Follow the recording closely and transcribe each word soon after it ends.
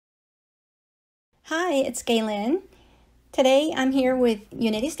Hi, it's Gaylin. Today I'm here with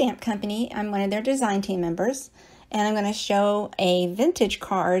Unity Stamp Company. I'm one of their design team members, and I'm going to show a vintage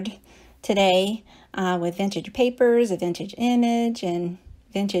card today with vintage papers, a vintage image, and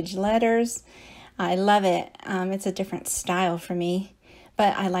vintage letters. I love it. It's a different style for me,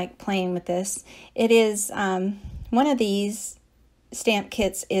 but I like playing with this. It is one of these stamp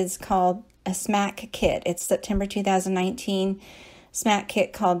kits is called a Smack kit. It's September 2019 Smack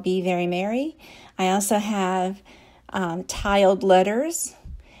kit called Be Very Merry. I also have tiled letters,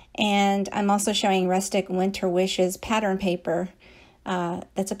 and I'm also showing Rustic Winter Wishes pattern paper.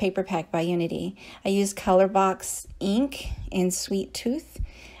 That's a paper pack by Unity. I use Color Box ink in Sweet Tooth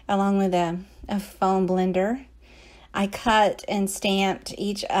along with a foam blender. I cut and stamped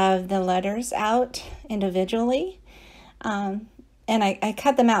each of the letters out individually, and I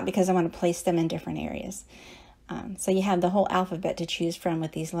cut them out because I want to place them in different areas. So you have the whole alphabet to choose from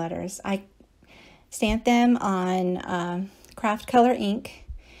with these letters. I stamped them on craft color ink,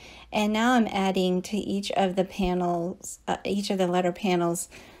 and now I'm adding to each of the panels, each of the letter panels,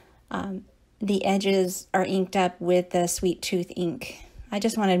 the edges are inked up with the Sweet Tooth ink. I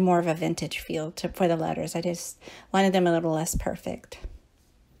just wanted more of a vintage feel for the letters. I just wanted them a little less perfect.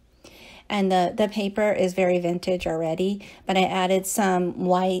 And the paper is very vintage already, but I added some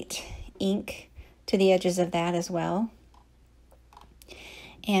white ink to the edges of that as well.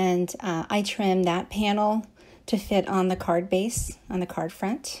 And I trimmed that panel to fit on the card base, on the card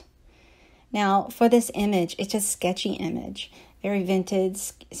front. Now for this image, it's a sketchy image, very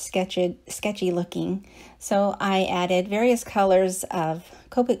vintage, sketchy looking. So I added various colors of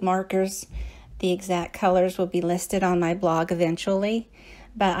Copic markers. The exact colors will be listed on my blog eventually,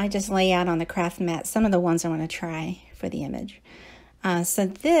 but I just lay out on the craft mat some of the ones I want to try for the image. So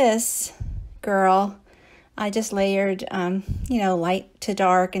this girl, I just layered, light to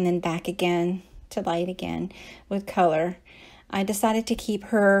dark and then back again to light again with color. I decided to keep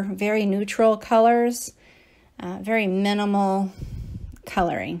her very neutral colors, very minimal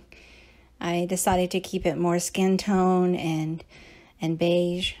coloring. I decided to keep it more skin tone and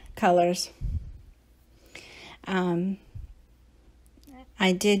beige colors. I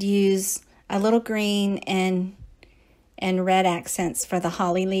did use a little green and red accents for the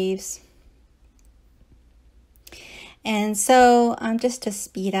holly leaves. And so just to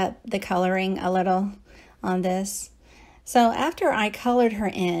speed up the coloring a little on this. So after I colored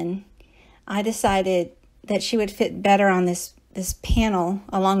her in, I decided that she would fit better on this panel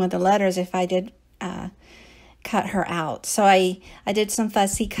along with the letters if I did cut her out. So I did some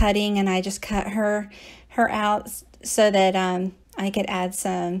fussy cutting, and I just cut her out so that I could add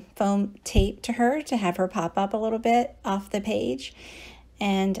some foam tape to her to have her pop up a little bit off the page.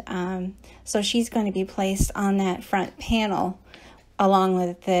 And so she's going to be placed on that front panel along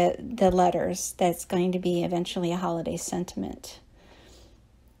with the letters. That's going to be eventually a holiday sentiment.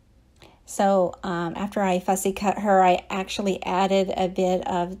 So after I fussy cut her, I actually added a bit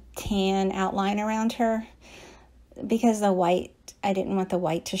of tan outline around her because the white, I didn't want the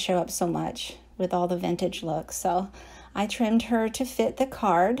white to show up so much with all the vintage looks. So I trimmed her to fit the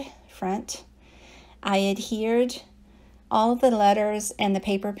card front. I adhered all the letters and the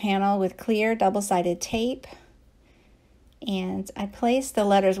paper panel with clear double-sided tape. And I placed the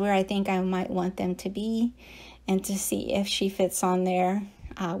letters where I think I might want them to be and to see if she fits on there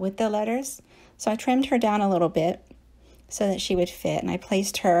with the letters. So I trimmed her down a little bit so that she would fit, and I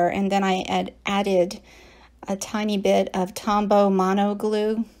placed her, and then I added a tiny bit of Tombow mono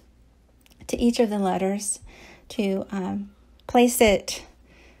glue to each of the letters to place it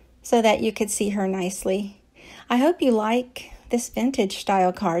so that you could see her nicely. I hope you like this vintage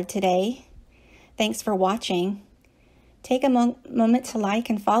style card today. Thanks for watching. Take a moment to like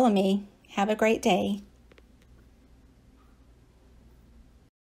and follow me. Have a great day.